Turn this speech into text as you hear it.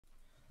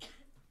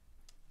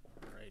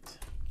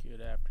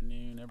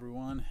afternoon,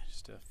 everyone.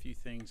 Just a few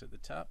things at the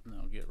top, and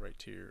I'll get right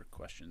to your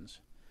questions.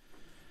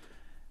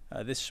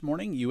 This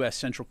morning, U.S.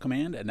 Central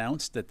Command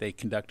announced that they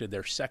conducted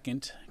their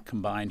second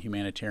combined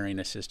humanitarian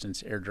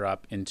assistance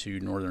airdrop into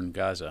northern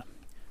Gaza.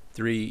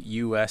 3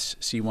 U.S.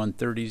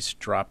 C-130s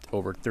dropped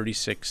over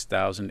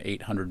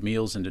 36,800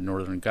 meals into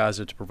northern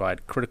Gaza to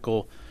provide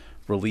critical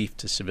relief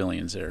to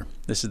civilians there.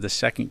 This is the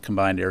second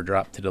combined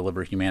airdrop to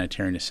deliver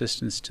humanitarian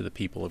assistance to the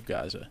people of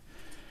Gaza.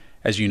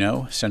 As you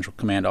know, Central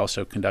Command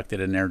also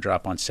conducted an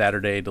airdrop on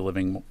Saturday,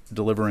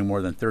 delivering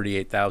more than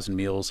 38,000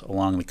 meals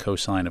along the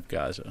coastline of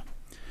Gaza.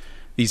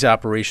 These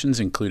operations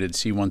included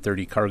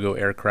C-130 cargo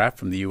aircraft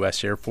from the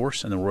U.S. Air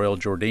Force and the Royal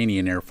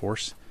Jordanian Air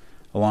Force,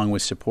 along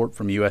with support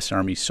from U.S.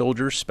 Army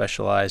soldiers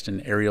specialized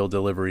in aerial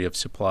delivery of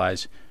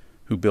supplies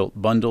who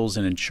built bundles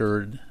and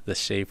ensured the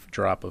safe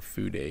drop of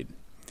food aid.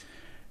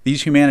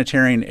 These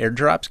humanitarian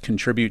airdrops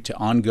contribute to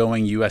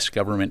ongoing U.S.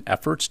 government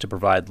efforts to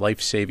provide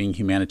life-saving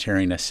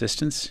humanitarian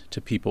assistance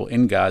to people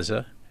in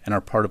Gaza and are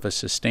part of a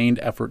sustained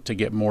effort to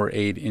get more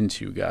aid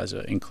into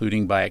Gaza,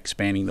 including by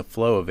expanding the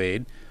flow of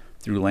aid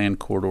through land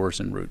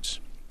corridors and routes.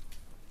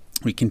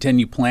 We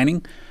continue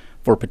planning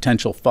for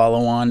potential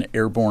follow-on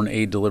airborne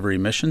aid delivery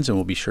missions, and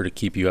we'll be sure to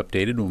keep you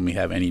updated when we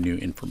have any new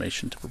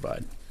information to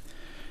provide.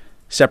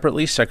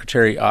 Separately,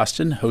 Secretary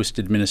Austin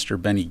hosted Minister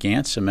Benny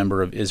Gantz, a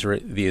member of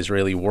the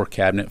Israeli War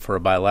Cabinet, for a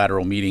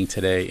bilateral meeting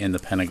today in the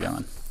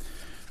Pentagon.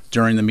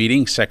 During the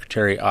meeting,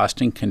 Secretary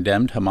Austin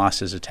condemned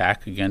Hamas's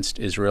attack against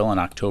Israel on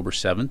October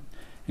 7th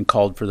and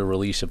called for the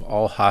release of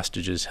all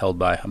hostages held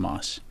by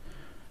Hamas.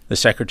 The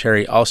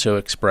Secretary also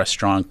expressed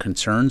strong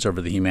concerns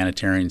over the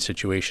humanitarian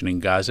situation in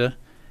Gaza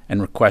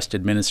and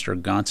requested Minister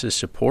Gantz's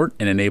support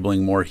in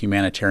enabling more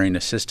humanitarian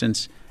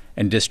assistance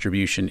and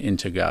distribution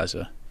into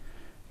Gaza.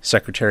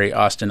 Secretary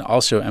Austin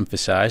also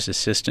emphasized the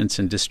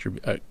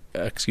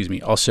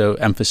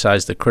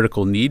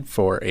critical need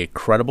for a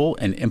credible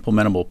and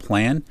implementable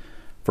plan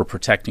for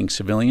protecting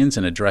civilians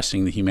and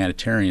addressing the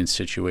humanitarian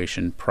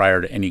situation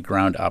prior to any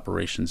ground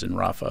operations in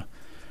Rafah.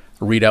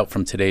 A readout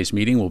from today's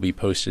meeting will be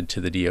posted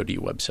to the DoD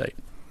website.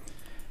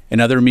 In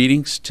other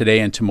meetings, today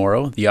and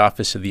tomorrow, the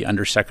Office of the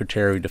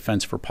Undersecretary of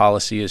Defense for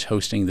Policy is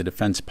hosting the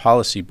Defense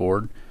Policy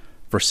Board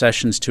for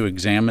sessions to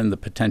examine the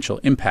potential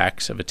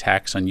impacts of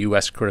attacks on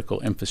U.S.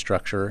 critical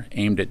infrastructure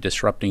aimed at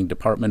disrupting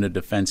Department of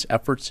Defense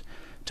efforts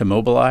to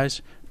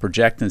mobilize,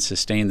 project, and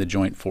sustain the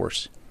joint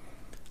force.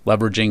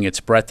 Leveraging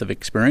its breadth of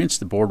experience,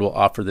 the board will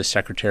offer the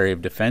Secretary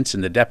of Defense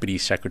and the Deputy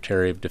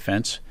Secretary of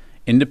Defense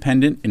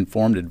independent,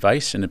 informed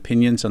advice and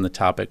opinions on the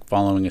topic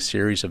following a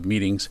series of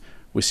meetings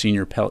with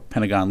senior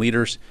Pentagon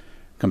leaders,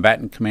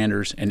 combatant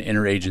commanders, and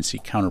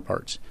interagency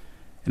counterparts.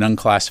 An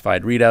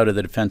unclassified readout of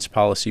the Defense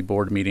Policy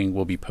Board meeting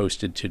will be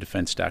posted to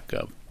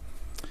defense.gov.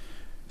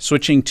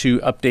 Switching to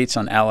updates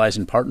on allies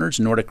and partners,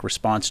 Nordic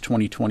Response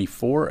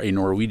 2024, a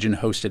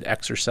Norwegian-hosted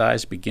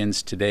exercise,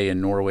 begins today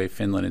in Norway,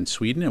 Finland, and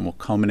Sweden and will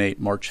culminate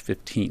March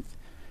 15th.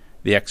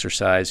 The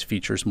exercise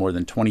features more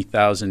than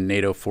 20,000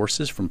 NATO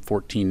forces from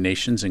 14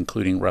 nations,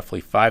 including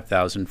roughly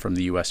 5,000 from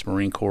the U.S.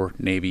 Marine Corps,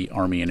 Navy,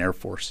 Army, and Air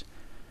Force.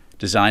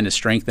 Designed to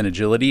strengthen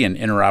agility and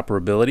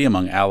interoperability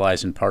among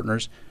allies and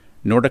partners,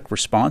 Nordic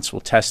Response will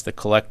test the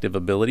collective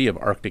ability of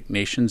Arctic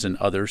nations and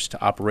others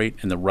to operate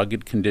in the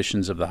rugged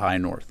conditions of the High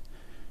North.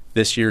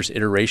 This year's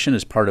iteration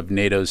is part of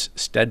NATO's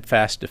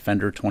Steadfast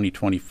Defender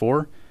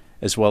 2024,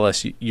 as well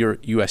as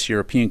U.S.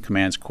 European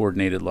Command's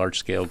Coordinated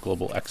Large-Scale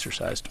Global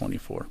Exercise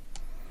 24.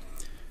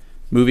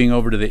 Moving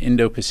over to the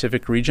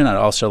Indo-Pacific region, I'd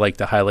also like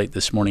to highlight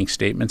this morning's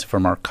statements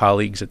from our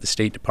colleagues at the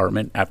State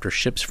Department after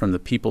ships from the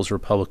People's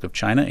Republic of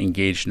China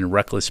engaged in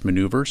reckless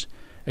maneuvers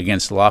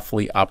against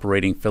lawfully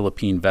operating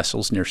Philippine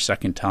vessels near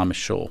Second Thomas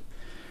Shoal.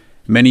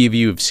 Many of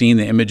you have seen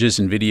the images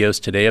and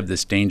videos today of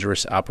this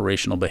dangerous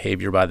operational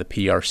behavior by the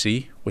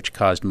PRC, which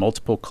caused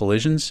multiple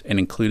collisions and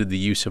included the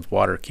use of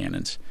water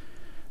cannons.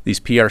 These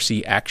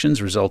PRC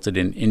actions resulted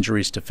in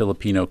injuries to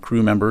Filipino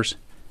crew members,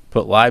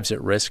 put lives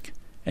at risk,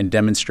 and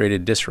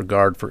demonstrated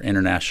disregard for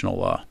international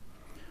law.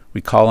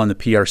 We call on the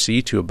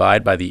PRC to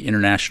abide by the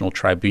International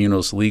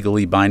Tribunal's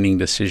legally binding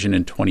decision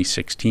in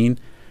 2016.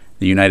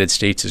 The United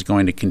States is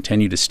going to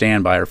continue to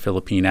stand by our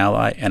Philippine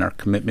ally, and our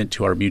commitment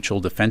to our mutual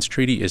defense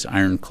treaty is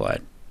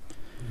ironclad.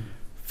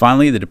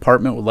 Finally, the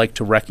Department would like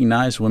to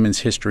recognize Women's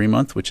History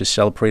Month, which is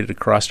celebrated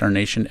across our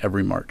nation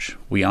every March.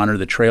 We honor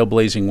the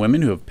trailblazing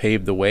women who have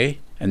paved the way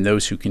and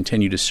those who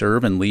continue to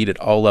serve and lead at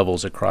all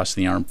levels across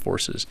the armed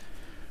forces.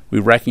 We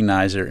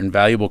recognize their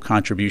invaluable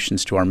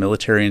contributions to our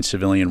military and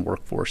civilian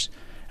workforce,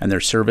 and their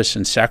service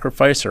and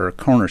sacrifice are a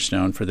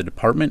cornerstone for the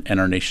Department and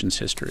our nation's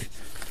history.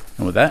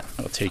 And with that,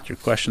 I'll take your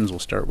questions. We'll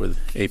start with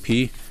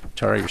AP.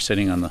 Tara, you're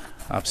sitting on the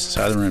opposite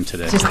side of the room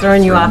today. Just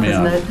throwing you off,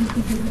 isn't it?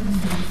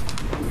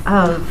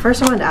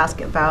 First, I wanted to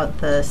ask about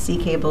the sea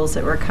cables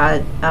that were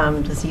cut.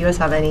 Does the U.S.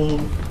 have any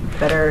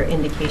better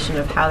indication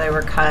of how they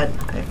were cut,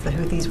 if the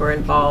Houthis were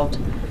involved?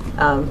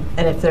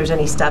 And if there's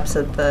any steps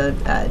that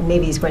the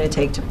Navy is going to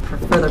take to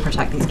further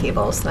protect these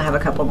cables. And I have a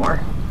couple more.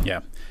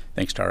 Yeah.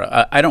 Thanks,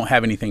 Tara. I don't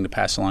have anything to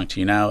pass along to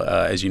you now.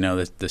 As you know,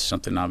 this is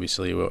something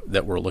obviously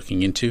that we're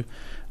looking into,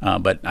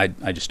 but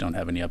I just don't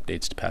have any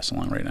updates to pass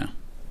along right now.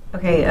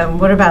 Okay,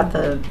 what about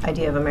the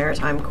idea of a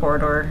maritime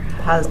corridor?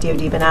 Has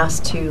DoD been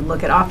asked to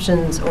look at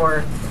options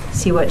or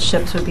see what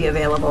ships would be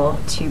available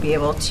to be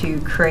able to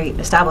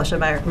establish a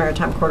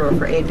maritime corridor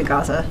for aid to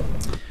Gaza?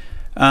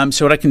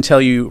 So what I can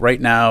tell you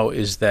right now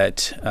is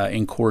that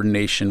in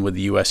coordination with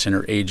the U.S.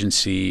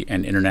 interagency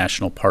and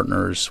international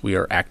partners, we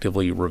are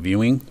actively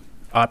reviewing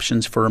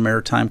options for a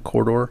maritime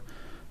corridor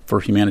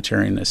for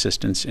humanitarian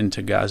assistance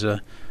into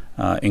Gaza,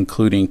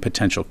 including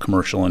potential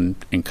commercial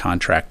and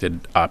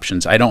contracted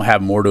options. I don't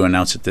have more to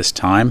announce at this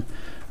time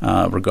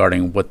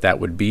regarding what that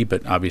would be,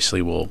 but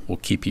obviously we'll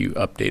keep you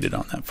updated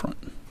on that front.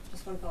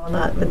 Just one follow on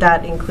that. Would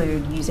that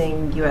include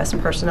using U.S.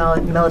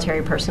 personnel,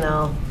 military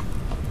personnel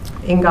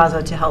in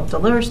Gaza to help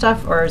deliver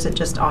stuff, or is it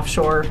just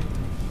offshore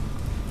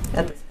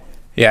at this point?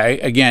 Yeah,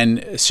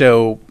 again,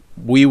 so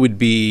we would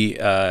be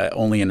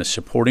only in a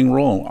supporting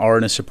role, are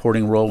in a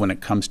supporting role when it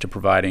comes to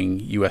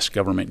providing U.S.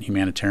 government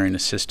humanitarian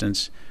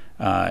assistance.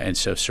 And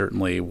so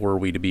certainly were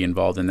we to be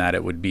involved in that,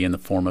 it would be in the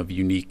form of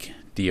unique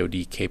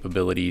DoD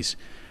capabilities.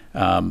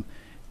 The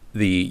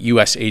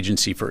U.S.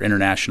 Agency for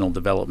International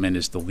Development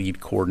is the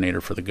lead coordinator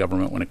for the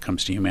government when it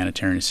comes to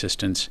humanitarian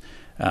assistance.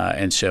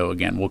 And so,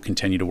 again, we'll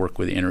continue to work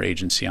with the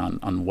interagency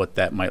on what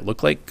that might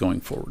look like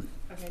going forward.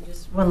 Okay,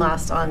 just one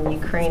last on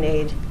Ukraine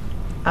aid.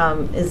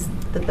 Is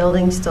the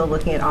building still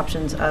looking at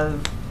options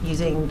of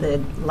using the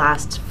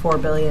last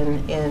 $4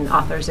 billion in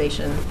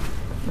authorization,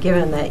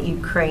 given that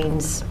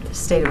Ukraine's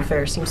state of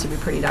affairs seems to be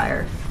pretty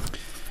dire?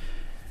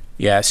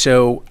 Yeah,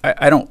 so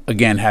I don't,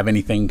 again, have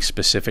anything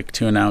specific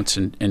to announce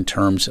in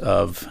terms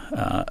of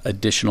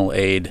additional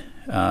aid.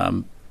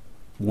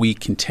 We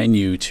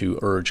continue to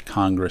urge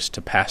Congress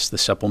to pass the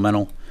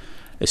supplemental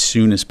as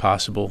soon as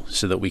possible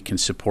so that we can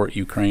support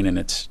Ukraine in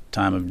its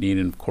time of need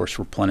and, of course,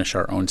 replenish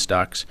our own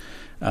stocks.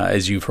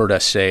 As you've heard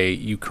us say,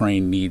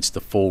 Ukraine needs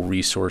the full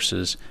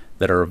resources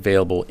that are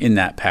available in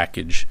that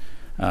package,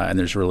 and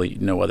there's really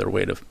no other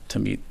way to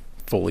meet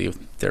fully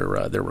their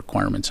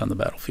requirements on the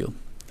battlefield.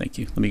 Thank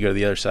you. Let me go to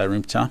the other side of the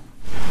room, Tom.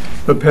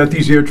 But Pat,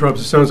 these airdrops,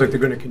 it sounds like they're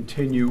going to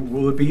continue.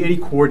 Will there be any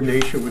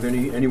coordination with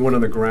anyone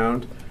on the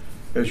ground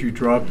as you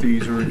drop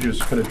these, or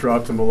just kind of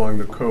drop them along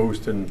the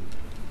coast and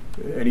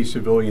any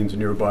civilians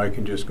nearby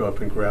can just go up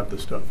and grab the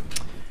stuff?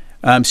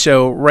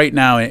 So right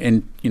now,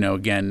 and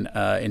again,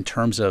 in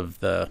terms of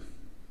the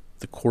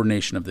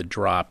coordination of the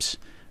drops,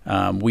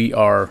 we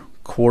are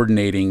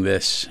coordinating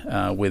this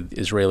with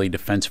Israeli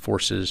Defense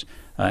Forces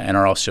and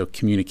are also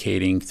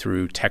communicating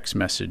through text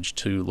message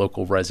to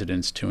local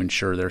residents to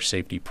ensure their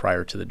safety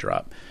prior to the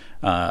drop.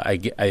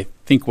 I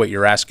think what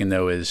you're asking,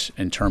 though, is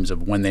in terms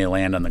of when they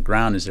land on the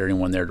ground, is there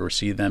anyone there to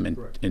receive them?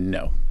 And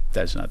no,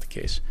 that's not the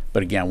case.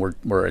 But again,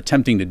 we're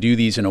attempting to do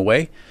these in a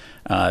way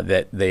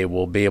that they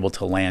will be able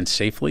to land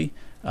safely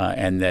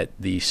and that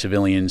the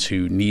civilians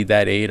who need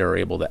that aid are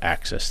able to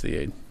access the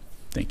aid.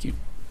 Thank you.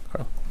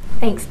 Carl.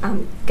 Thanks.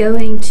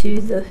 Going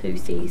to the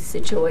Houthi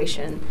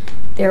situation,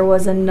 there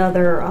was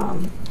another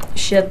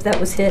ship that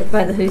was hit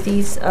by the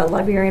Houthis, a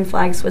Liberian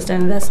flag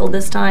Swiss-owned vessel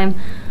this time.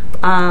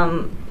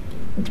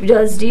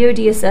 Does DoD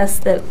assess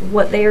that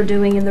what they are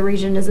doing in the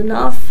region is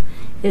enough?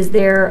 Is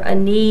there a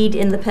need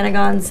in the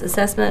Pentagon's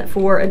assessment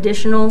for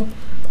additional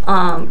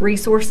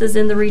resources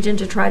in the region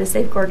to try to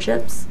safeguard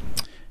ships?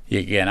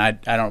 Yeah, again, I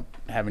don't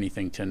have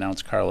anything to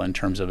announce, Carla, in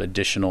terms of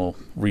additional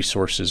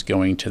resources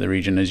going to the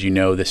region. As you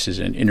know, this is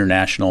an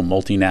international,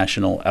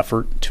 multinational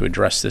effort to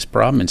address this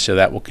problem, and so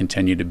that will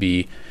continue to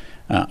be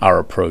our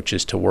approach,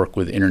 is to work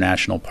with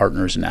international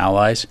partners and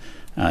allies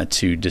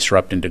to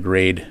disrupt and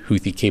degrade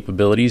Houthi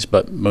capabilities,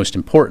 but most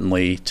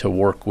importantly, to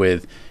work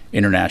with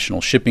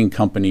international shipping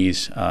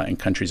companies and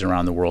countries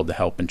around the world to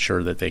help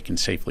ensure that they can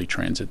safely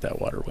transit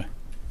that waterway.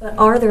 But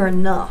are there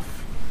enough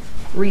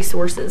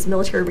resources,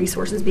 military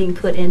resources, being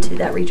put into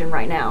that region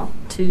right now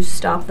to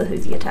stop the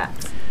Houthi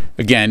attacks?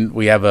 Again,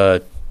 we have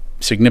a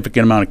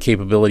significant amount of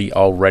capability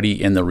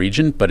already in the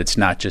region, but it's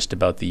not just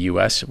about the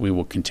U.S. We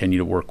will continue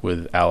to work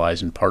with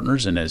allies and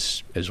partners, and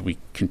as we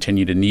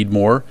continue to need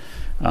more,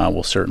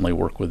 we'll certainly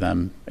work with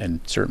them and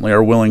certainly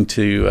are willing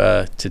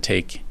to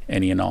take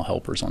any and all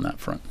helpers on that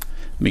front.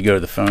 Let me go to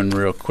the phone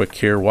real quick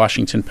here.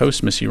 Washington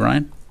Post, Missy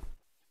Ryan.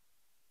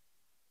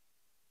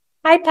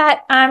 Hi,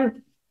 Pat.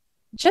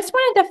 Just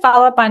wanted to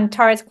follow up on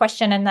Tara's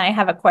question, and I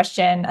have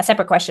a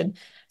separate question.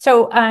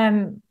 So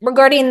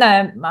regarding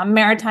the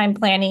maritime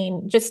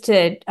planning, just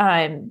to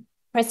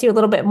press you a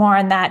little bit more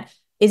on that,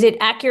 is it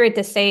accurate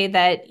to say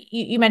that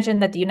you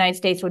mentioned that the United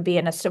States would be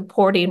in a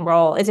supporting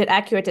role? Is it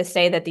accurate to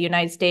say that the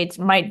United States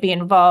might be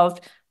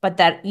involved, but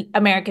that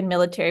American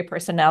military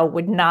personnel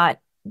would not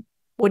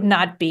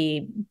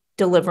be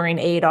delivering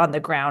aid on the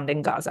ground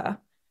in Gaza?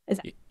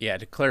 Yeah,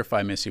 to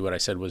clarify, Missy, what I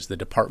said was the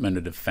Department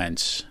of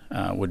Defense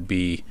would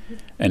be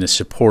in a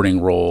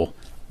supporting role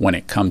when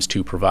it comes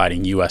to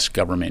providing U.S.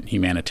 government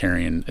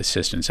humanitarian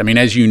assistance. I mean,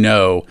 as you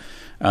know,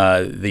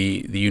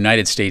 the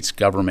United States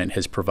government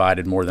has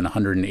provided more than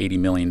 $180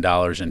 million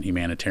in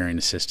humanitarian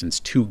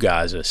assistance to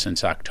Gaza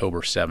since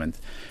October 7th.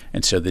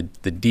 And so the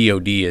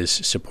DoD is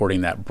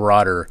supporting that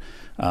broader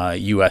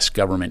U.S.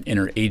 government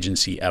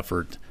interagency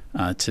effort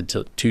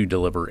to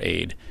deliver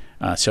aid.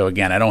 So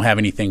again, I don't have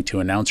anything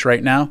to announce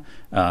right now.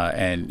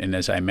 And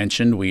as I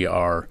mentioned, we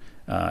are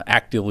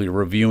actively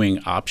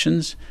reviewing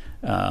options.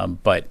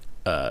 But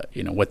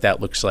what that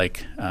looks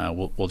like,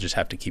 we'll just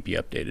have to keep you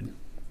updated.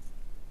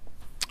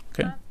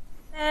 Okay.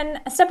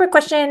 And a separate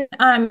question.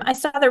 I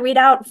saw the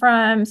readout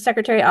from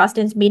Secretary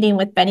Austin's meeting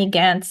with Benny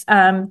Gantz.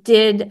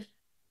 Did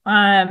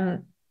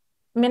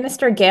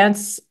Minister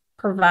Gantz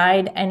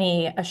provide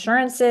any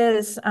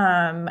assurances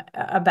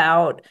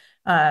about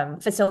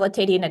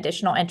facilitating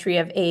additional entry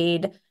of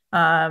aid?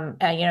 The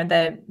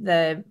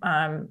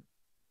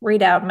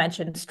readout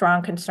mentioned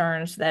strong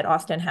concerns that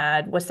Austin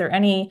had. Was there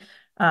any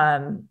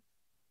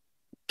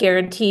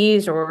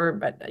guarantees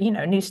or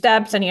new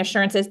steps, any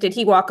assurances? Did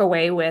he walk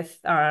away with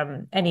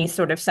any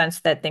sort of sense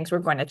that things were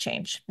going to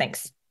change?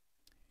 Thanks.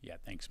 Yeah,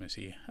 thanks,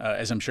 Missy.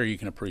 As I'm sure you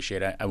can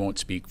appreciate, I won't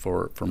speak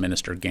for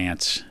Minister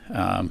Gantz.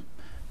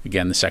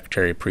 Again, the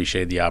Secretary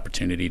appreciated the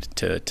opportunity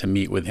to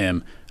meet with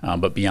him,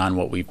 but beyond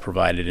what we've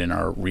provided in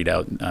our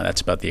readout, that's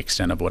about the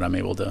extent of what I'm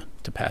able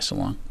to pass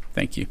along.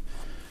 Thank you.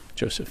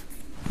 Joseph.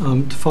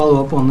 To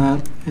follow up on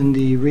that, in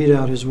the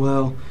readout as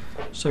well,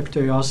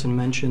 Secretary Austin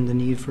mentioned the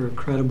need for a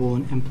credible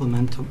and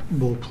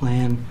implementable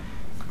plan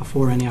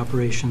before any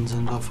operations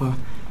in Rafah.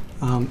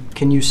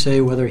 Can you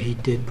say whether he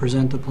did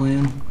present a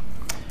plan?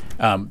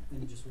 And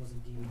it just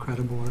wasn't deemed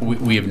credible?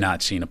 We have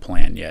not seen a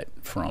plan yet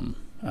from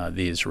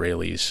the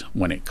Israelis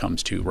when it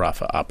comes to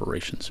Rafah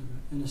operations.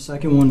 And the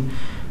second one,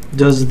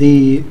 does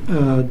the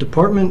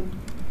department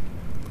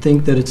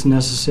think that it's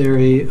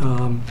necessary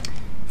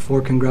for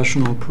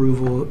congressional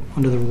approval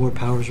under the War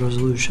Powers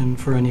Resolution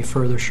for any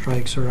further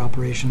strikes or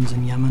operations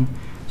in Yemen,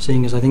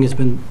 seeing as I think it's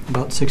been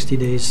about 60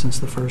 days since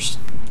the first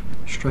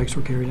strikes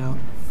were carried out?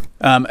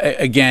 I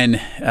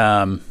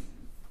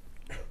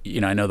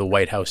know the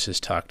White House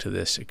has talked to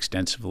this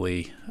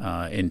extensively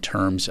in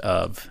terms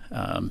of,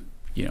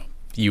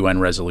 UN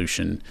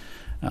resolution,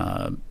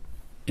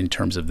 in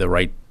terms of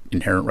the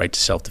inherent right to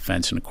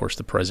self-defense, and of course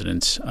the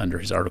president's under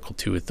his Article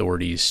 2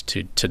 authorities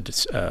to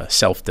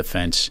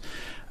self-defense.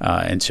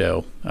 And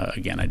so,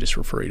 again, I just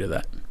refer you to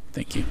that.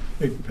 Thank you.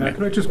 Hey, Pat,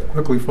 can I just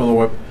quickly follow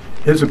up?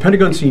 Has the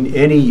Pentagon seen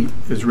any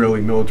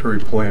Israeli military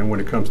plan when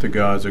it comes to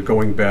Gaza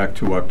going back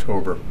to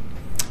October?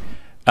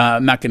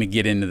 I'm not going to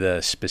get into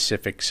the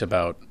specifics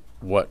about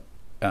what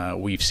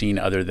we've seen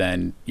other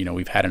than,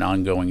 we've had an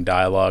ongoing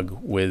dialogue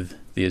with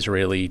the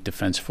Israeli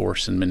Defense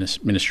Force and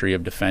Ministry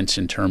of Defense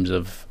in terms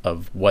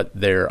of what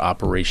their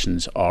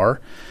operations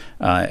are.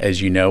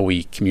 As you know,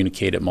 we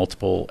communicate at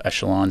multiple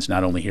echelons,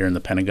 not only here in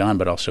the Pentagon,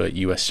 but also at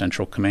U.S.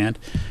 Central Command.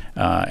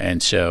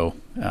 And so,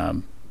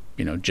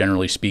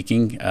 generally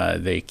speaking,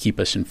 they keep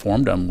us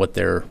informed on what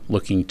they're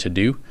looking to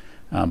do.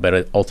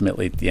 But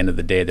ultimately, at the end of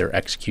the day, they're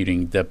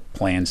executing the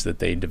plans that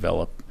they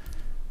develop.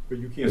 But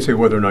you can't say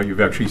whether or not you've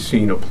actually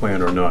seen a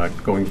plan or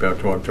not going back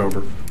to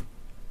October.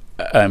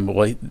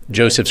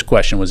 Joseph's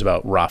question was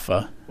about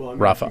Rafah,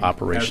 Rafah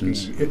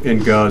operations.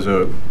 In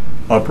Gaza,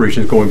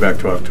 operations going back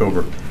to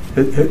October.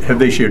 Have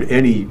they shared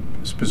any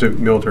specific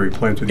military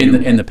plans with you?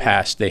 In the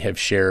past, they have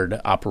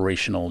shared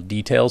operational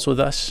details with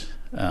us.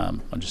 I'll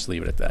just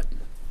leave it at that.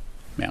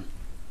 Ma'am.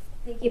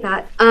 Thank you,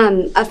 Pat.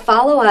 A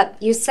follow-up,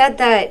 you said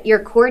that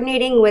you're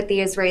coordinating with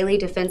the Israeli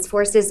Defense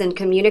Forces and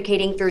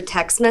communicating through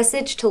text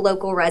message to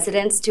local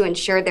residents to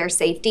ensure their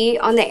safety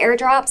on the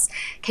airdrops.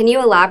 Can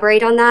you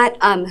elaborate on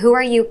that? Who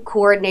are you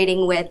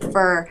coordinating with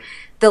for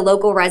the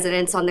local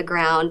residents on the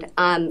ground?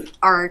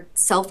 Are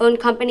cell phone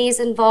companies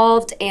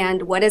involved,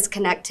 and what does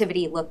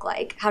connectivity look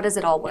like? How does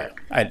it all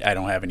work? I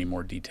don't have any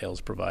more details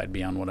to provide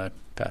beyond what I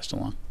passed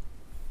along.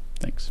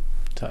 Thanks.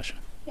 Tasha.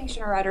 Thanks,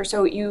 General Ryder.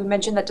 So you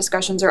mentioned that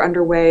discussions are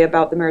underway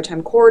about the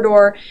maritime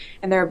corridor,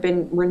 and there have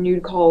been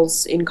renewed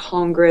calls in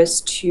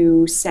Congress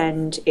to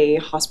send a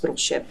hospital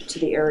ship to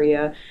the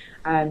area,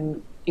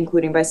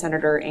 including by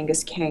Senator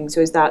Angus King.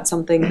 So is that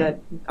something that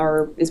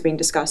is being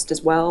discussed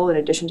as well in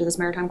addition to this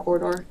maritime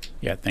corridor?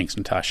 Yeah, thanks,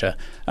 Natasha.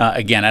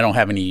 Again, I don't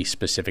have any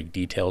specific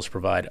details to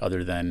provide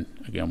other than,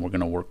 again, we're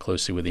going to work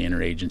closely with the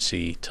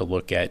interagency to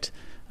look at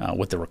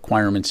what the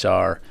requirements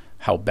are,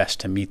 how best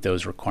to meet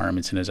those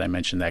requirements. And as I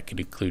mentioned, that could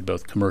include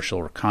both commercial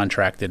or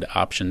contracted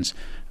options.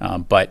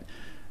 But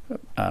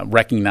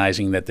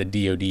recognizing that the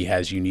DoD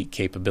has unique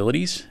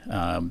capabilities,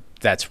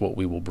 that's what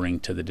we will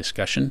bring to the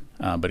discussion.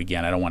 But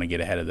again, I don't want to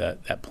get ahead of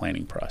that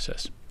planning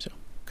process. So,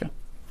 okay.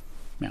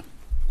 Yeah.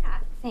 Yeah,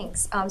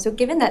 thanks. So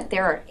given that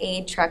there are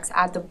aid trucks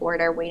at the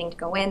border waiting to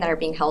go in that are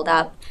being held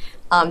up,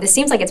 this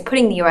seems like it's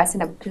putting the U.S.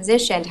 in a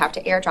position to have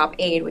to airdrop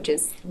aid, which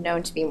is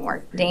known to be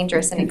more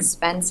dangerous and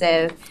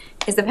expensive.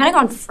 Is the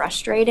Pentagon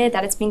frustrated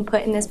that it's being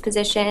put in this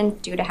position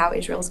due to how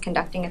Israel is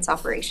conducting its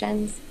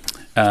operations?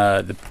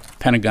 The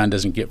Pentagon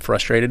doesn't get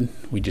frustrated.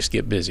 We just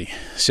get busy.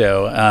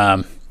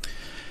 So,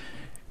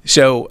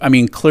 So, I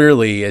mean,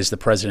 clearly, as the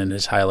president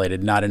has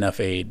highlighted, not enough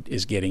aid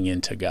is getting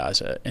into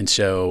Gaza. And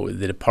so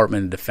the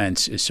Department of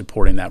Defense is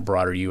supporting that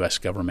broader U.S.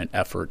 government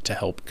effort to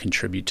help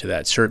contribute to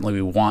that. Certainly,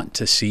 we want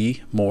to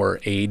see more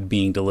aid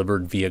being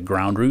delivered via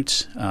ground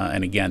routes.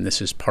 And again,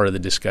 this is part of the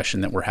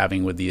discussion that we're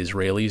having with the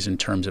Israelis in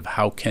terms of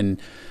how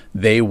can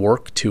they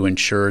work to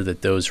ensure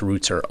that those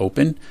routes are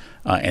open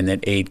and that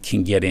aid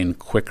can get in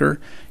quicker.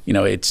 You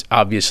know, it's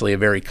obviously a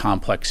very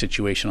complex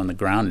situation on the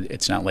ground.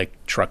 It's not like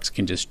trucks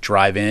can just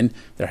drive in.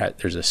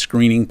 There's a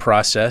screening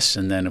process,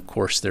 and then, of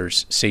course,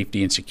 there's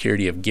safety and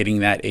security of getting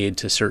that aid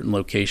to certain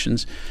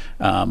locations.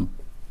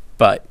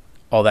 But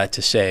all that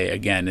to say,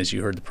 again, as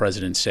you heard the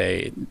president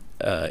say,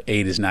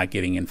 aid is not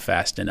getting in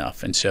fast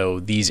enough. And so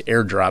these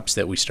airdrops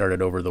that we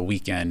started over the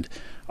weekend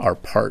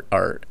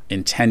are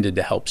intended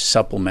to help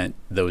supplement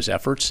those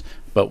efforts,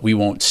 but we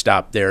won't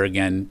stop there.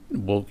 Again,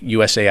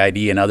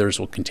 USAID and others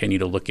will continue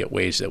to look at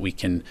ways that we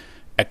can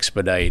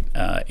expedite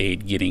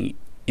aid getting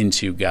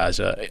into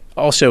Gaza,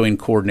 also in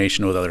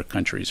coordination with other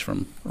countries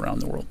from around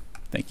the world.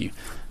 Thank you.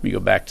 Let me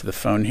go back to the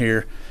phone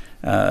here.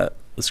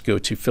 Let's go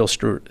to Phil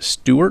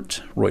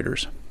Stewart,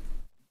 Reuters.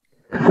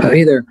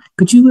 Hey there.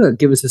 Could you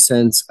give us a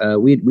sense?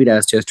 We'd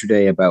asked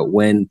yesterday about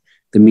when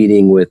the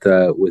meeting with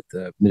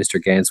Minister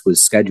Gantz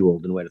was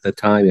scheduled, and at the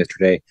time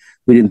yesterday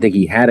we didn't think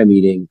he had a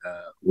meeting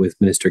with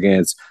Minister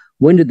Gantz.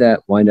 When did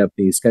that wind up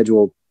being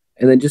scheduled?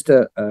 And then just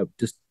to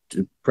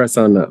press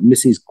on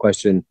Missy's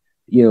question,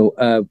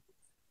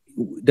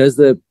 does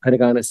the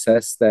Pentagon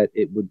assess that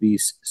it would be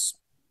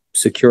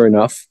secure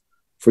enough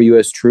for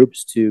U.S.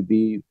 troops to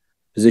be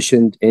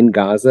positioned in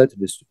Gaza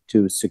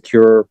to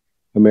secure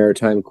a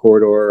maritime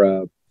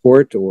corridor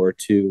port or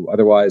to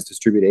otherwise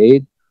distribute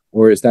aid,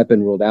 or has that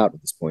been ruled out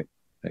at this point?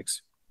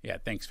 Thanks. Yeah,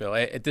 thanks, Phil.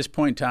 At this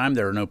point in time,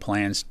 there are no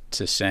plans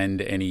to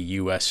send any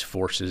U.S.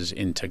 forces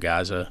into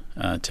Gaza,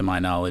 to my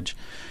knowledge.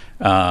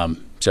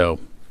 So,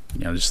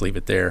 just leave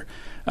it there.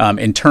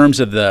 In terms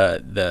of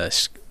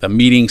the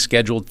meeting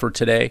scheduled for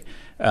today,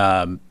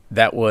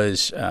 that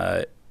was,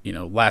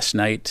 last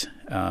night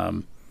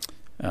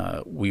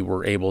we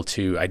were able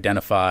to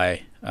identify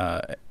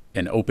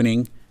an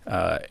opening,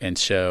 and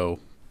so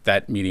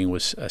that meeting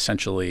was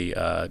essentially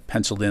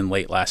penciled in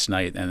late last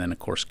night, and then, of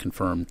course,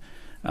 confirmed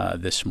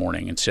this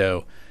morning. And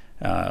so,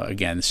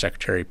 again, the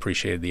Secretary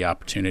appreciated the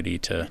opportunity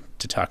to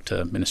talk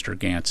to Minister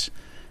Gantz,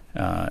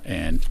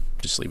 and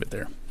just leave it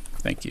there.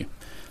 Thank you.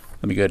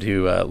 Let me go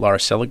to Laura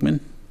Seligman,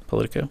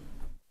 Politico.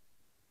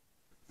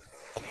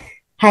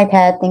 Hi,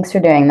 Ted. Thanks for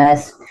doing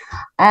this.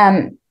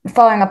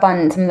 Following up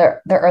on some of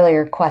the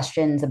earlier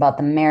questions about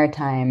the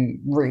maritime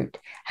route,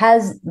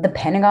 has the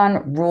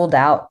Pentagon ruled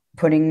out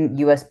putting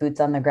U.S. boots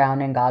on the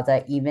ground in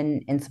Gaza,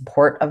 even in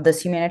support of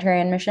this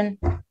humanitarian mission?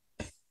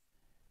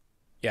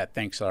 Yeah,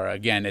 thanks, Laura.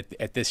 Again,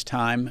 at this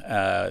time,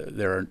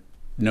 there are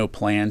no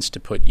plans to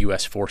put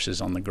U.S.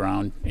 forces on the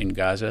ground in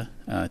Gaza,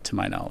 to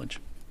my knowledge.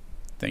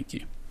 Thank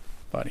you.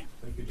 Buddy.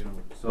 Thank you,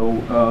 gentlemen.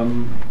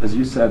 So, as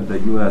you said, the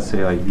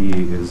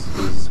USAID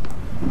is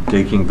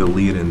taking the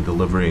lead in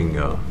delivering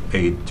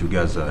aid to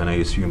Gaza, and I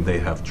assume they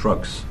have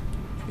trucks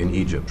in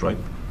Egypt, right?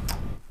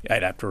 Yeah,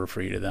 I'd have to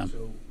refer you to them.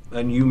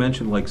 And you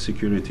mentioned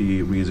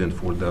security reason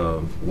for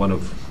one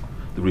of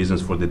the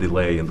reasons for the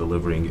delay in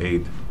delivering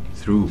aid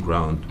through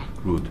ground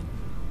route.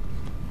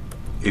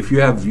 If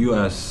you have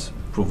U.S.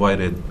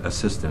 provided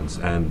assistance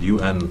and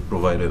UN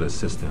provided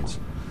assistance,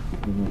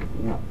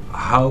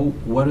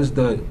 what is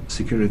the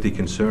security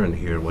concern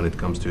here when it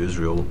comes to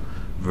Israel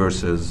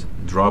versus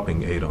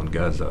dropping aid on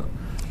Gaza?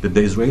 Did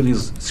the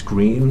Israelis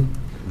screen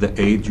the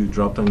aid you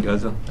dropped on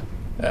Gaza?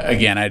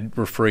 Again, I'd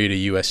refer you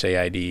to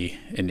USAID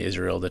in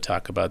Israel to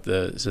talk about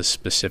the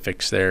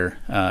specifics there.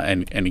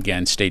 And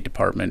again, State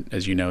Department,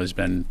 as you know, has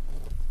been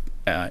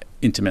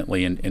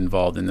intimately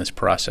involved in this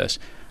process.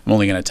 I'm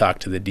only going to talk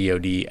to the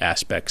DoD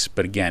aspects,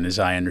 but again, as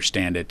I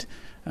understand it,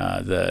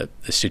 the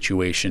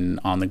situation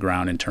on the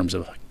ground in terms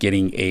of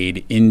getting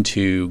aid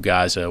into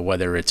Gaza,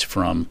 whether it's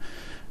from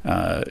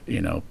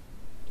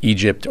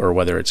Egypt or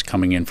whether it's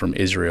coming in from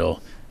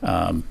Israel,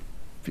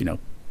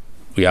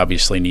 we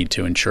obviously need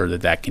to ensure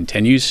that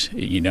continues.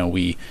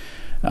 We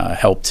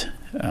helped,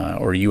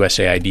 or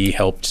USAID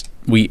helped.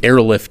 We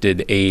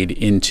airlifted aid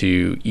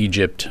into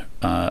Egypt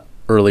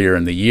earlier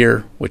in the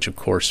year, which of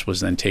course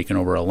was then taken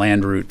over a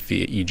land route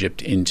via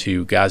Egypt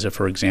into Gaza,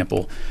 for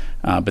example.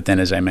 But then,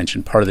 as I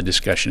mentioned, part of the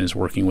discussion is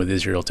working with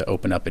Israel to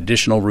open up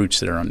additional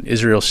routes that are on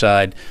Israel's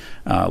side,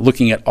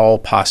 looking at all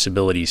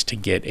possibilities to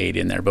get aid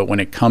in there. But when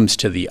it comes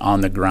to the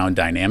on-the-ground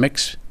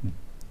dynamics,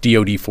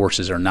 DoD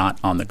forces are not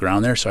on the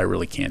ground there, so I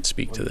really can't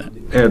speak to that.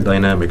 Air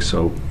dynamics,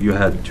 so you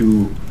had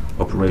 2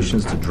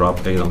 operations to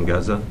drop aid on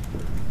Gaza.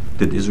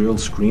 Did Israel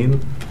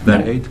screen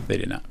that aid? They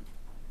did not.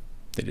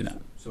 They did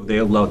not. So they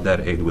allowed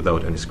that aid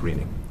without any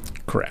screening?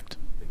 Correct.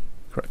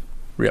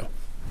 Rio.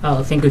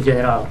 Thank you,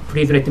 General.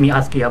 Please let me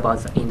ask you about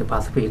the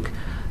Indo-Pacific.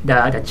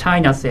 The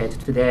China said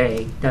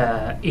today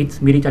that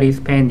its military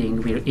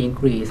spending will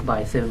increase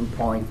by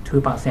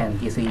 7.2%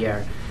 this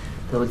year.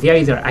 So there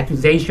is an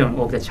accusation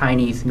of the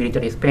Chinese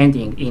military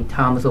spending in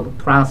terms of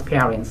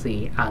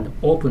transparency and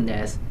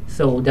openness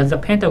So does the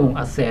Pentagon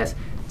assess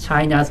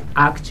China's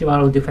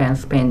actual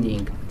defense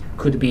spending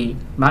could be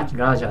much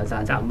larger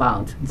than the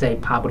amount they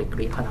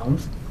publicly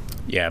announce?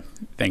 Yeah,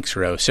 thanks,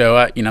 Ro. So,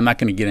 I'm not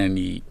going to get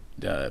any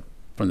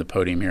from the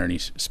podium here, any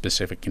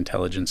specific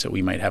intelligence that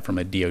we might have from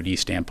a DoD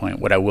standpoint.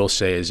 What I will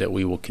say is that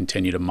we will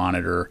continue to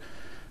monitor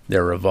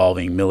their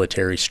evolving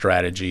military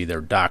strategy,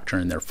 their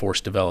doctrine, their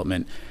force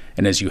development.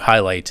 And as you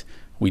highlight,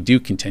 we do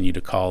continue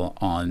to call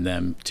on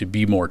them to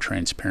be more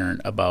transparent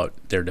about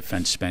their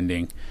defense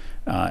spending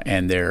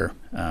and their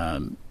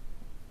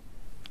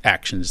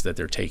actions that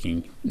they're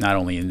taking, not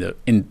only in the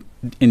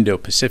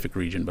Indo-Pacific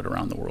region, but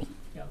around the world.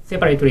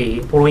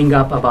 Separately, following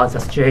up about the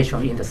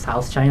situation in the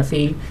South China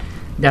Sea,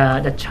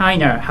 the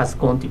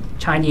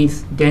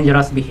Chinese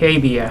dangerous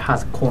behavior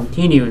has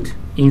continued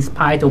in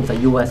spite of the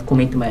U.S.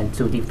 commitment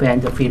to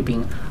defend the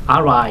Philippine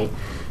ally.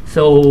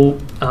 So,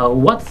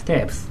 what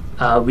steps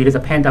will the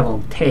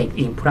Pentagon take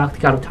in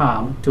practical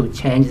terms to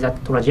change the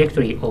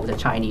trajectory of the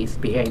Chinese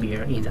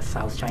behavior in the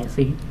South China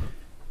Sea?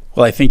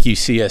 Well, I think you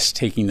see us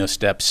taking those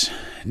steps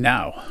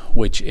now,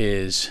 which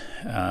is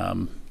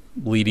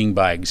leading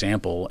by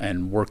example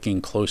and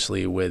working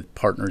closely with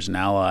partners and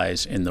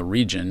allies in the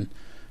region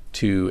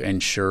to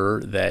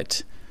ensure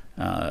that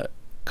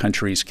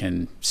countries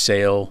can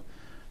sail,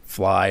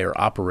 fly, or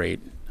operate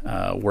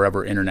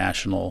wherever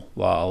international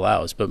law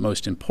allows. But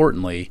most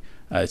importantly,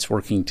 it's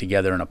working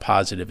together in a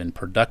positive and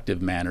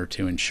productive manner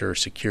to ensure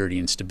security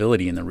and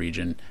stability in the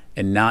region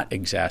and not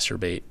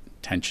exacerbate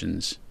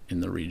tensions in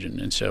the region.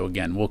 And so,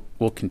 again,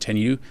 we'll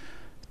continue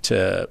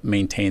to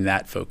maintain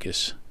that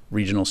focus: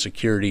 regional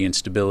security and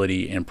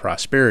stability and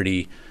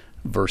prosperity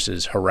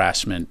versus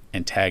harassment,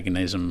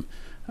 antagonism,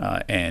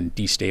 and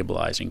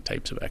destabilizing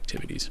types of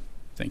activities.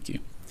 Thank you.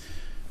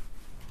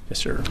 Yes,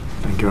 sir.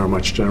 Thank you very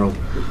much, General.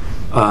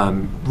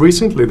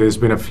 Recently, there's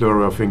been a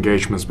flurry of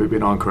engagements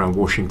between Ankara and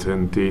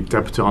Washington. The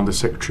Deputy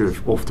Undersecretary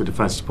of the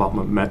Defense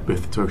Department met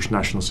with the Turkish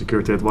National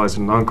Security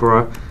Advisor in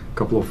Ankara a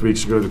couple of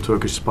weeks ago. The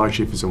Turkish spy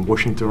chief is in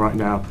Washington right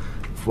now.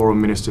 The Foreign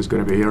Minister is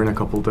going to be here in a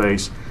couple of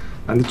days.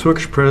 And the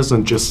Turkish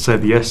president just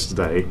said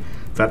yesterday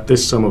that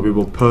this summer we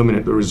will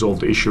permanently resolve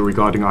the issue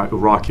regarding our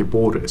Iraqi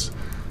borders.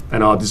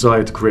 And our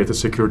desire to create a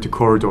security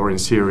corridor in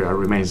Syria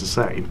remains the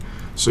same.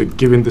 So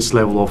given this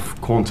level of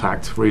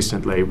contact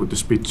recently, would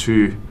this be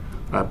too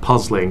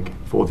puzzling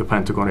for the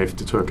Pentagon if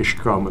the Turkish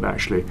government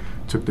actually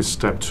took this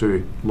step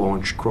to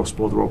launch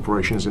cross-border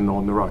operations in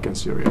northern Iraq and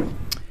Syria?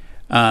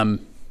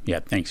 Yeah,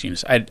 thanks,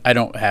 Eunice. I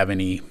don't have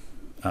any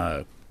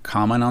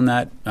comment on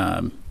that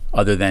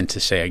other than to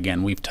say,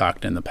 again, we've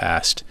talked in the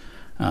past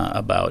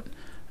about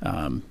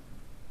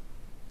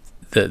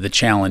the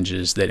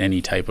challenges that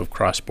any type of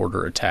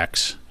cross-border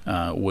attacks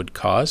would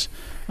cause,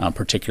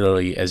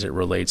 particularly as it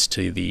relates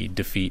to the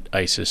Defeat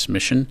ISIS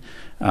mission.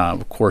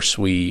 Of course,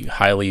 we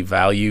highly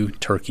value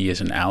Turkey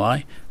as an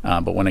ally,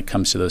 but when it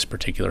comes to those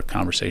particular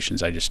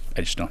conversations, I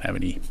just don't have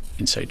any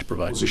insight to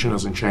provide. Position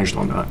hasn't changed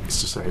on that,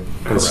 it's the same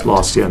as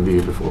last year and the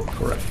year before.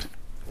 Correct.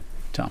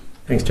 Tom.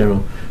 Thanks,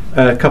 General.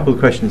 A couple of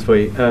questions for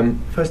you.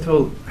 First of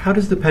all, how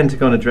does the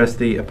Pentagon address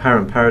the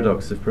apparent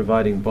paradox of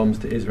providing bombs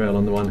to Israel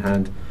on the one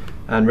hand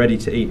and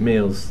ready-to-eat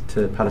meals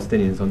to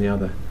Palestinians on the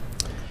other?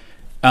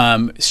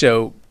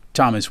 So,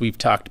 Tom, as we've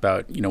talked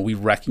about, we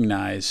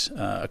recognize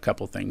a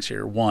couple things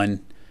here.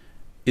 One,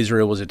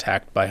 Israel was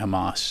attacked by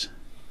Hamas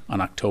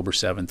on October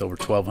 7th, over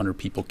 1,200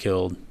 people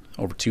killed,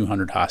 over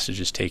 200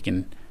 hostages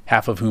taken,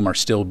 half of whom are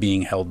still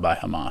being held by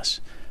Hamas.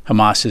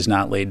 Hamas has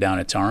not laid down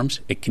its arms.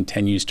 It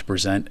continues to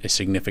present a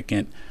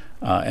significant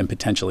and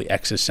potentially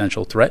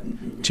existential threat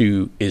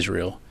to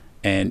Israel.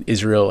 And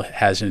Israel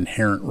has an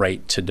inherent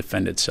right to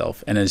defend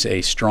itself. And as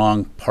a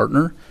strong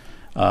partner,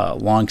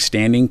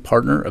 long-standing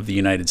partner of the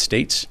United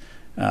States,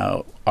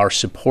 our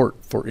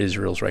support for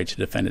Israel's right to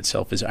defend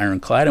itself is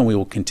ironclad, and we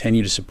will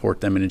continue to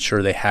support them and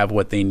ensure they have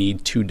what they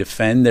need to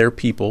defend their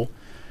people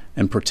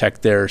and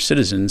protect their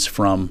citizens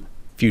from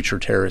future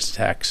terrorist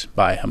attacks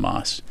by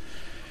Hamas.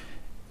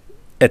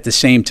 At the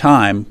same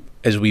time,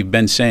 as we've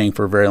been saying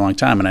for a very long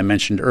time, and I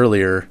mentioned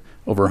earlier,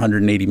 over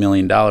 $180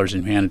 million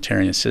in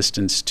humanitarian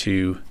assistance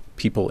to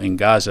people in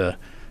Gaza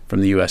from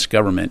the U.S.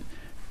 government,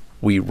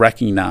 we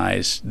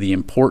recognize the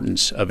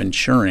importance of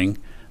ensuring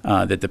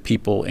that the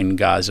people in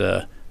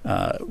Gaza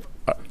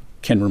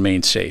can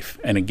remain safe.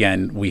 And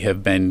again, we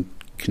have been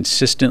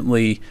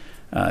consistently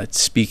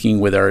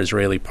speaking with our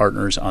Israeli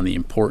partners on the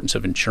importance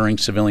of ensuring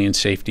civilian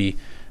safety.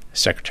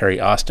 Secretary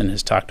Austin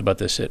has talked about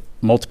this at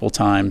multiple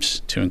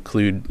times, to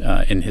include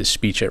in his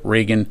speech at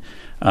Reagan,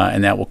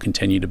 and that will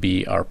continue to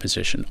be our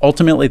position.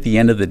 Ultimately, at the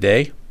end of the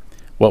day,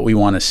 what we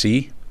want to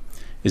see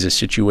is a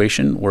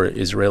situation where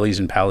Israelis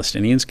and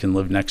Palestinians can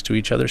live next to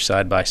each other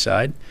side by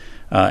side,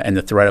 and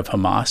the threat of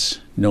Hamas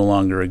no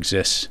longer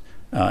exists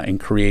and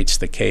creates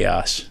the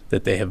chaos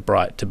that they have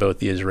brought to both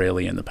the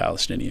Israeli and the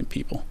Palestinian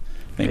people.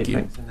 Thank you.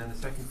 Thanks. And then the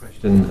second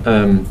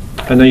question.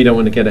 I know you don't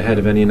want to get ahead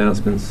of any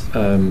announcements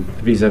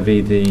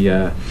vis-a-vis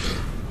the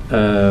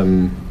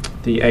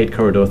aid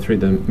corridor through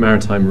the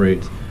maritime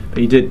route,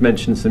 but you did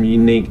mention some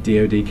unique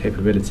DoD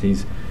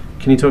capabilities.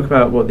 can you talk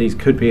about what these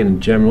could be in a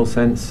general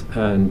sense,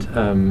 and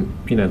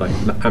like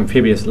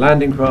amphibious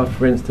landing craft,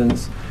 for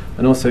instance,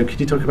 and also could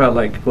you talk about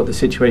like what the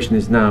situation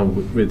is now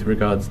with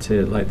regards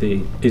to like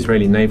the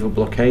Israeli naval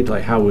blockade?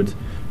 Like how would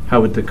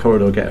the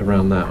corridor get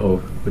around that,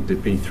 or would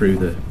it be through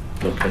the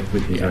blockade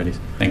with the Israelis?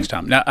 Thanks,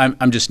 Tom. Now,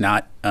 I'm just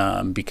not,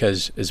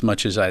 because as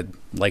much as I'd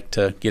like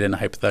to get into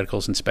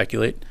hypotheticals and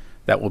speculate,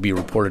 that will be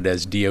reported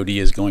as DOD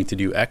is going to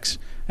do X.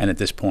 And at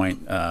this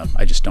point,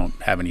 I just don't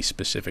have any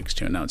specifics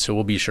to announce. So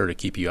we'll be sure to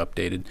keep you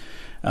updated.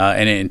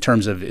 And in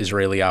terms of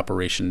Israeli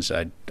operations,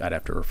 I'd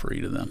have to refer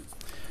you to them.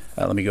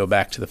 Let me go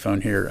back to the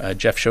phone here.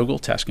 Jeff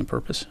Shogel, Task and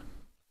Purpose.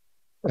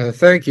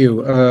 Thank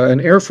you. An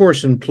Air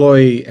Force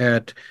employee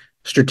at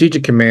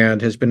Strategic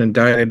Command has been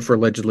indicted for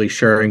allegedly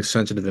sharing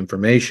sensitive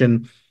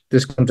information.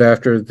 This comes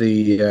after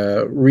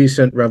the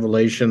recent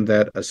revelation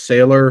that a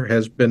sailor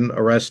has been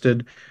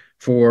arrested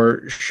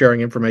for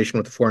sharing information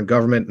with the foreign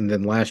government, and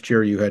then last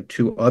year you had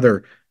 2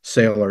 other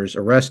sailors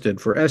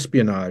arrested for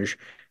espionage.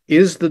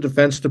 Is the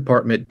Defense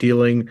Department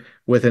dealing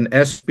with an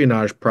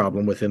espionage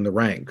problem within the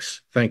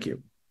ranks? Thank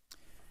you.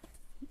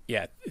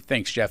 Yeah,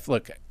 thanks, Jeff.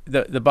 Look,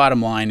 the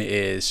bottom line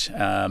is,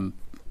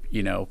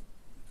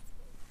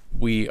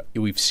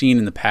 we've seen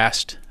in the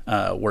past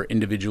where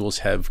individuals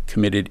have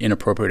committed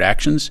inappropriate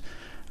actions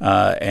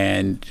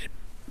and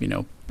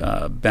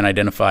been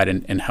identified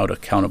and held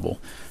accountable.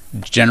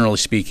 Generally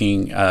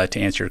speaking, to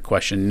answer your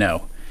question,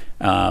 no.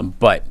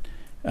 But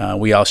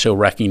we also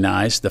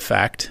recognize the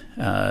fact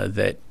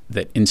that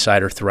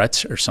insider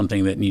threats are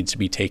something that needs to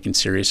be taken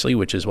seriously,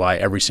 which is why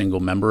every single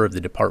member of the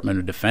Department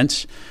of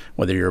Defense,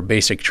 whether you're a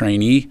basic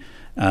trainee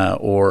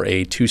or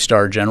a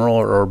 2-star general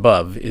or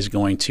above, is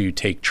going to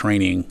take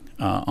training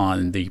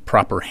on the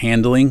proper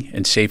handling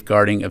and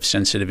safeguarding of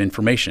sensitive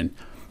information.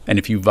 And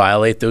if you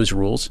violate those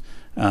rules,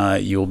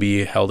 you'll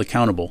be held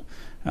accountable.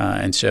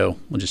 And so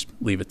we'll just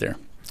leave it there.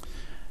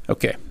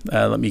 Okay,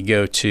 let me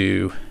go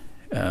to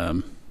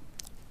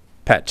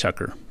Pat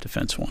Tucker,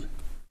 Defense One.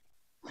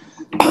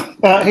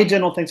 Hey,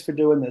 General, thanks for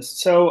doing this.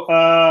 So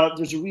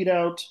there's a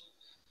readout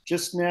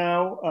just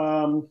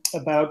now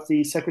about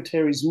the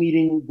Secretary's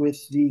meeting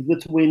with the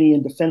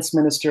Lithuanian Defense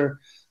Minister.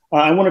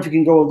 I wonder if you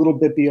can go a little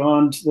bit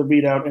beyond the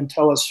readout and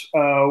tell us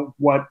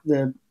what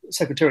the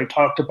Secretary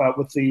talked about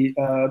with the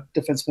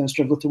Defense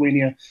Minister of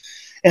Lithuania.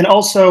 And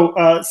also,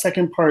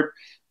 second part,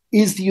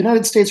 is the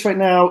United States right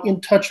now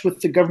in touch with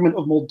the government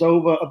of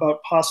Moldova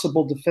about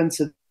possible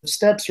defensive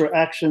steps or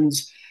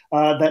actions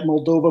that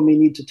Moldova may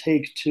need to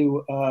take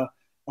to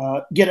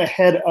get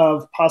ahead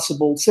of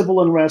possible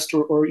civil unrest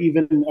or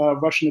even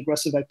Russian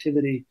aggressive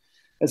activity,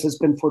 as has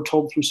been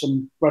foretold through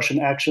some Russian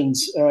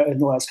actions in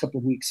the last couple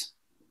of weeks?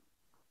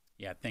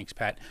 Yeah, thanks,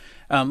 Pat.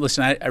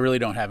 Listen, I really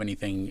don't have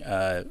anything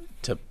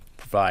to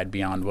provide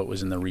beyond what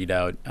was in the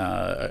readout.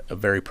 A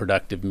very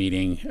productive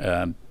meeting.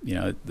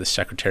 The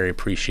Secretary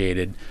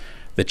appreciated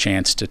the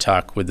chance to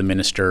talk with the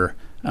minister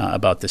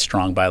about the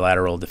strong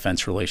bilateral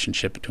defense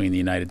relationship between the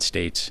United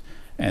States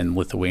and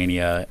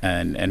Lithuania,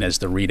 and as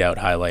the readout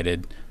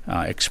highlighted,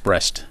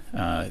 expressed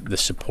the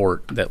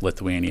support that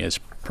Lithuania is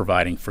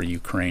providing for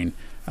Ukraine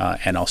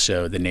and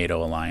also the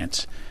NATO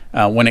alliance.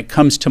 When it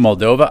comes to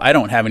Moldova, I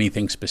don't have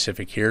anything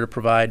specific here to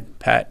provide,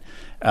 Pat.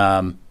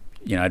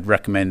 I'd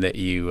recommend that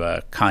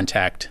you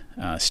contact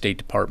State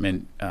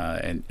Department,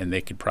 and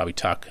they could probably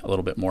talk a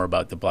little bit more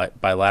about the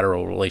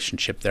bilateral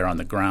relationship there on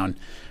the ground.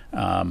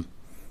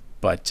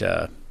 But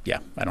I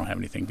don't have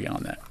anything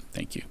beyond that.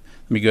 Thank you.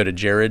 Let me go to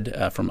Jared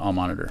from All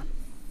Monitor.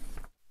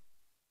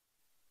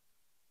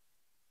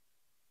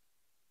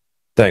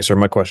 Thanks, sir.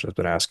 My question has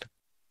been asked.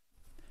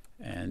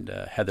 And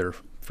Heather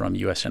from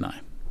USNI.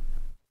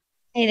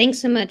 Hey, thanks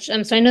so much.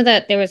 So I know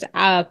that there was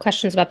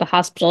questions about the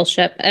hospital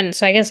ship, and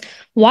so I guess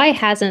why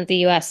hasn't the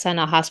U.S. sent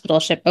a hospital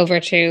ship over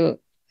to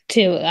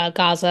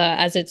Gaza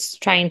as it's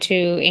trying to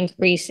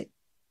increase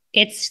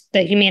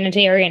the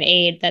humanitarian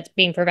aid that's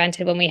being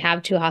prevented when we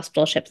have 2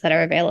 hospital ships that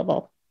are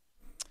available?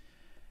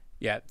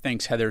 Yeah,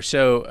 thanks, Heather.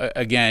 So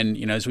again,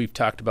 as we've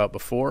talked about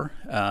before,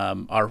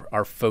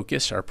 our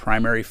focus, our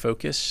primary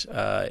focus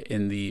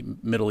in the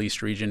Middle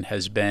East region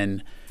has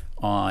been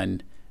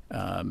on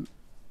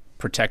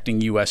protecting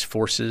U.S.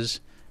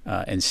 forces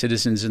and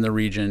citizens in the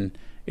region.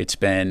 It's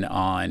been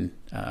on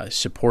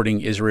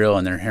supporting Israel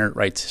and their inherent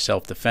right to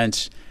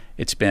self-defense.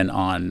 It's been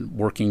on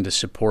working to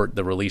support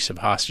the release of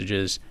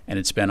hostages, and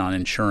it's been on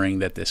ensuring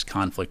that this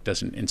conflict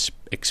doesn't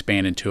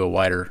expand into a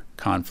wider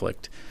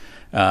conflict.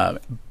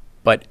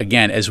 But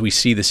again, as we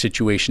see the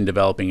situation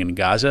developing in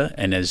Gaza,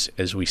 and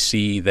as we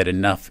see that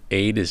enough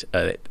aid is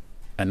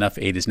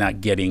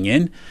not getting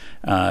in,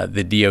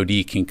 the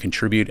DoD can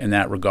contribute in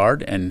that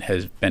regard and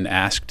has been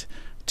asked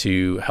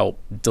to help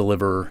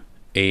deliver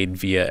aid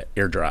via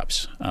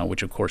airdrops,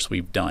 which of course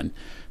we've done.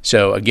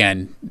 So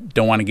again,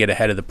 don't want to get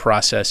ahead of the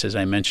process. As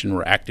I mentioned,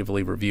 we're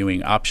actively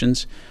reviewing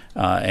options,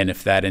 and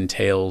if that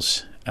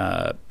entails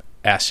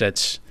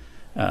assets,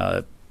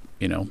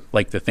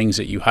 like the things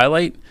that you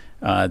highlight,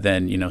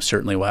 then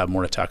certainly we'll have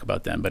more to talk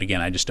about then. But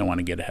again, I just don't want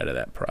to get ahead of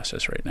that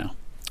process right now.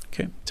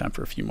 Okay, time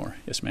for a few more.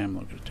 Yes, ma'am.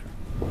 Look at it.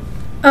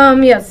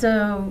 Yeah,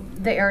 so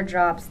the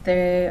airdrops,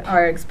 they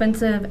are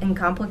expensive and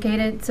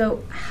complicated.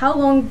 So how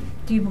long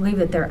do you believe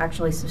that they're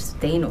actually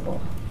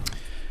sustainable?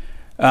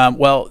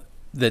 Well,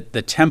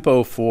 the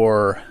tempo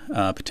for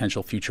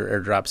potential future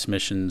airdrops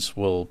missions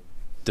will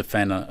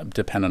depend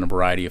on a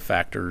variety of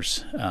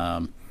factors,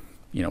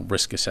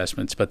 risk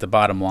assessments. But the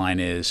bottom line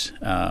is,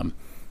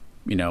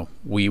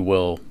 we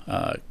will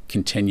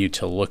continue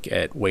to look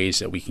at ways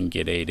that we can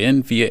get aid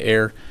in via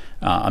air.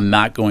 I'm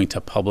not going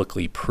to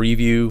publicly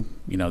preview,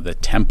 the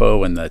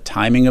tempo and the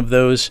timing of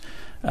those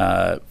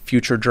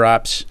future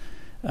drops,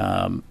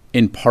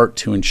 in part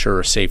to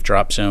ensure a safe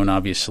drop zone,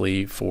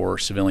 obviously, for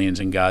civilians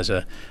in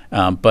Gaza.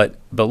 But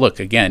look,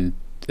 again,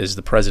 as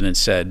the president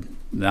said,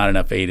 not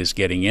enough aid is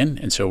getting in,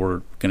 and so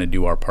we're going to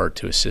do our part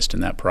to assist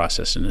in that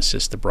process and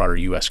assist the broader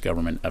U.S.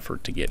 government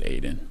effort to get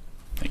aid in.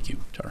 Thank you,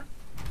 Tara.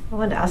 I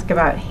wanted to ask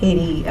about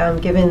Haiti.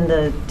 Given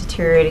the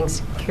deteriorating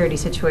security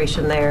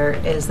situation there,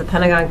 is the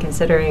Pentagon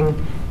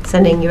considering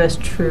sending U.S.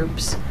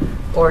 troops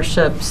or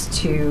ships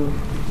to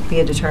be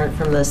a deterrent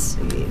from this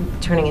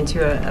turning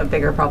into a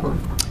bigger problem?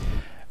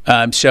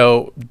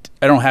 So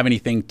I don't have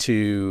anything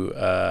to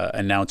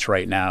announce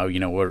right now.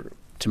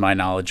 To my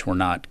knowledge, we're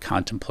not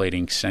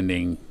contemplating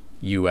sending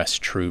U.S.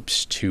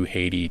 troops to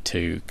Haiti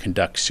to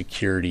conduct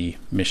security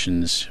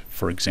missions,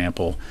 for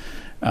example,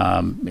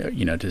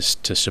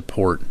 to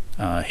support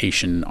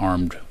Haitian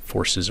armed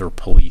forces or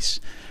police.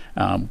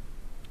 We are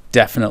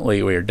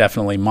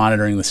definitely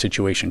monitoring the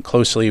situation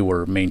closely.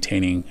 We're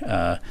maintaining,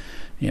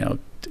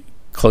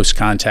 close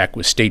contact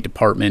with State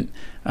Department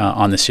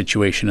on the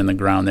situation in the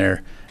ground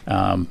there.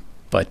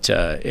 But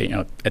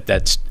at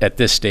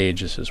this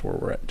stage, this is where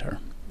we're at, Tara.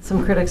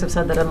 Some critics have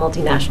said that a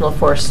multinational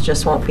force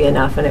just won't be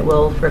enough, and it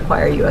will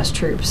require U.S.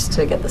 troops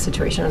to get the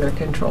situation under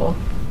control.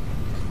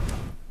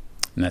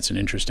 And that's an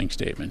interesting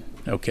statement.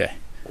 Okay,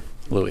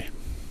 Louis.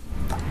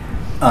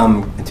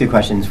 Two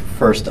questions.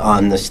 First,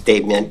 on the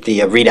statement, the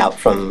readout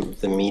from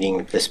the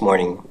meeting this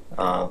morning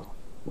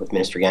with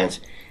Minister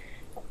Gantz.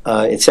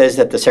 It says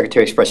that the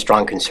Secretary expressed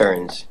strong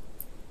concerns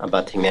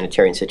about the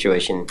humanitarian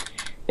situation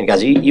in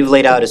Gaza. You've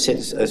laid out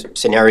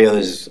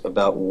scenarios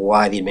about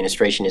why the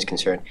administration is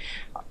concerned.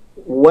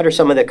 What are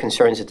some of the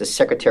concerns that the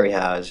Secretary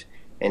has,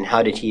 and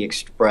how did he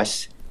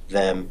express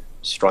them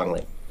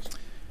strongly?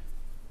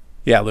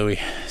 Yeah, Louis.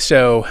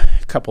 So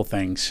a couple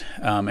things.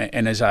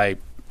 And as I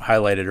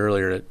highlighted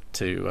earlier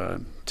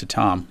to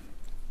Tom,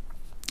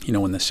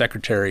 when the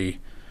Secretary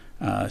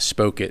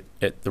spoke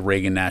at the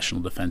Reagan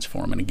National Defense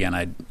Forum, and again,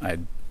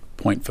 I'd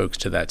point folks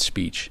to that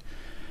speech,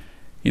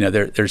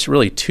 there's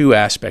really two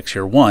aspects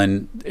here.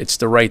 One, it's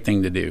the right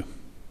thing to do,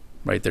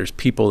 right? There's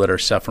people that are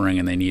suffering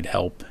and they need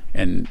help,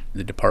 and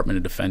the Department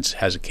of Defense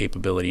has a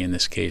capability, in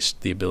this case,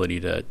 the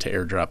ability to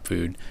airdrop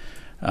food.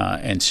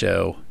 And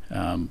so,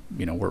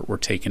 we're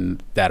taking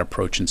that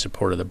approach in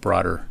support of the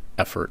broader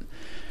effort.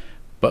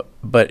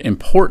 But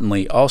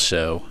importantly,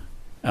 also,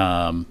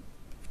 again,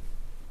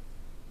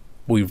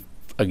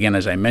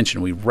 as I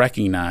mentioned, we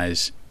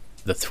recognize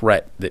the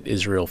threat that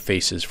Israel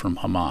faces from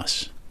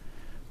Hamas.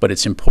 But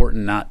it's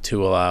important not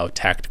to allow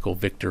tactical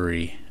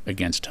victory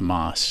against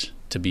Hamas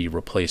to be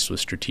replaced with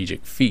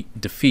strategic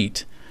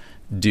defeat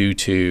due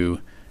to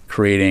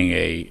creating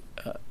a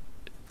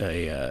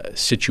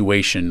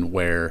situation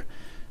where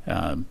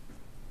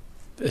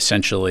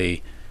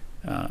essentially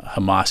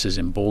Hamas is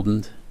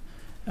emboldened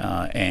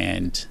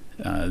and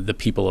the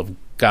people of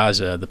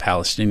Gaza, the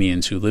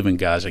Palestinians who live in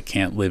Gaza,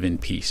 can't live in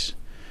peace.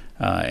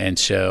 And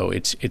so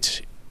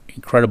it's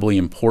incredibly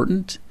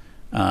important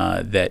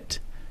that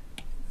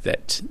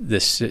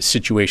this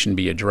situation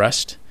be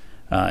addressed,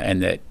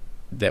 and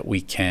that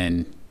we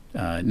can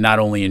not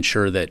only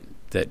ensure that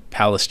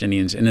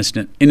Palestinians,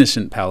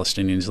 innocent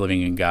Palestinians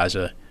living in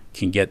Gaza,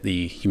 can get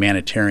the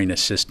humanitarian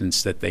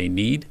assistance that they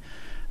need,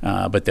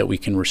 but that we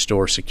can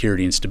restore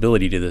security and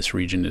stability to this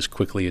region as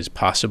quickly as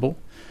possible,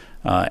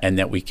 and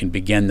that we can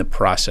begin the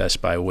process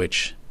by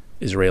which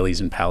Israelis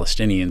and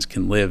Palestinians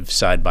can live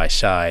side by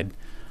side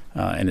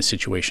in a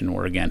situation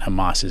where, again,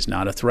 Hamas is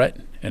not a threat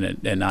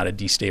and not a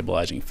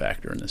destabilizing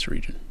factor in this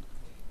region.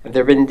 Have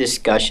there been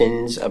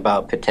discussions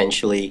about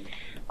potentially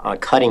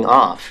cutting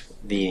off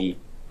the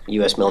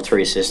U.S.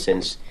 military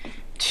assistance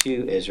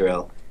to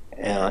Israel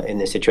in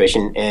this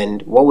situation?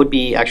 And what would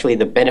be actually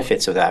the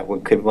benefits of that?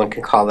 One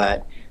could call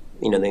that,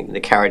 the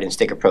carrot and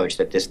stick approach,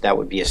 that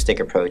would be a stick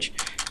approach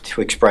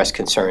to express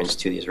concerns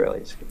to the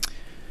Israelis.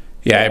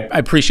 Yeah, I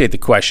appreciate the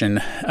question.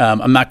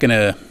 I'm not going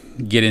to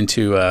get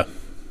into a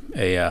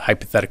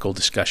hypothetical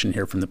discussion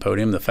here from the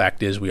podium. The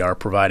fact is we are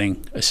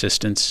providing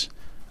assistance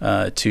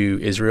to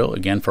Israel,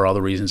 again, for all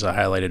the reasons I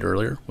highlighted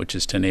earlier, which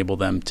is to enable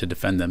them to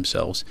defend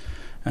themselves.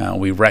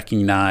 We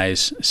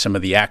recognize some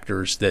of the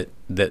actors that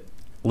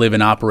live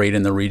and operate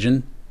in the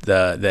region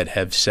that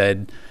have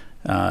said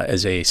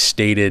as a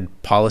stated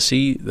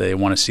policy they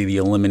want to see the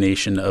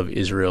elimination of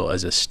Israel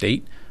as a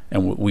state,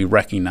 and we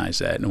recognize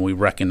that, and we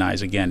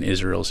recognize, again,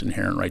 Israel's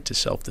inherent right to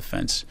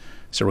self-defense.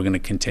 So we're going to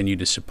continue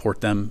to support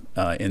them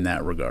in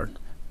that regard.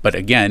 But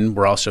again,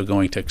 we're also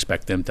going to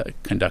expect them to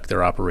conduct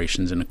their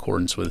operations in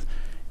accordance with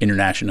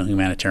international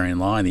humanitarian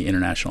law and the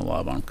international law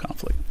of armed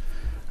conflict.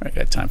 All right,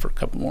 got time for a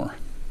couple more.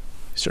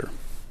 Sir.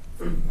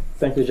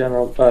 Thank you,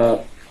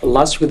 General.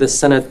 Last week, the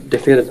Senate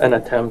defeated an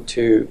attempt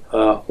to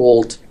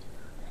hold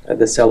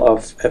the sale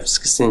of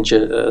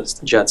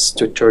F-16 jets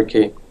to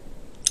Turkey.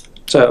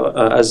 So,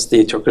 as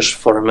the Turkish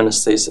foreign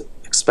minister is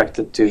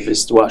expected to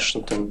visit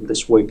Washington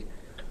this week,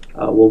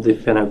 will the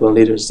Pentagon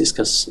leaders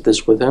discuss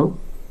this with him?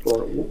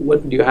 Or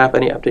do you have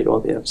any update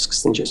on the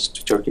F-16 jets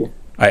to Turkey?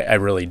 I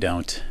really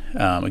don't.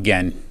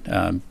 Again,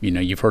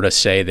 you've heard us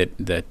say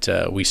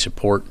that we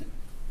support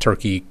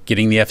Turkey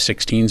getting the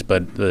F-16s,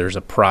 but there's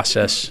a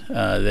process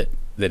that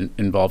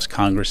involves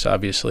Congress,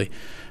 obviously.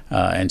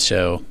 And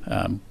so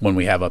when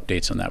we have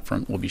updates on that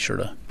front, we'll be sure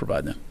to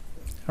provide them.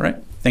 All right.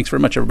 Thanks very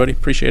much, everybody.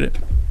 Appreciate it.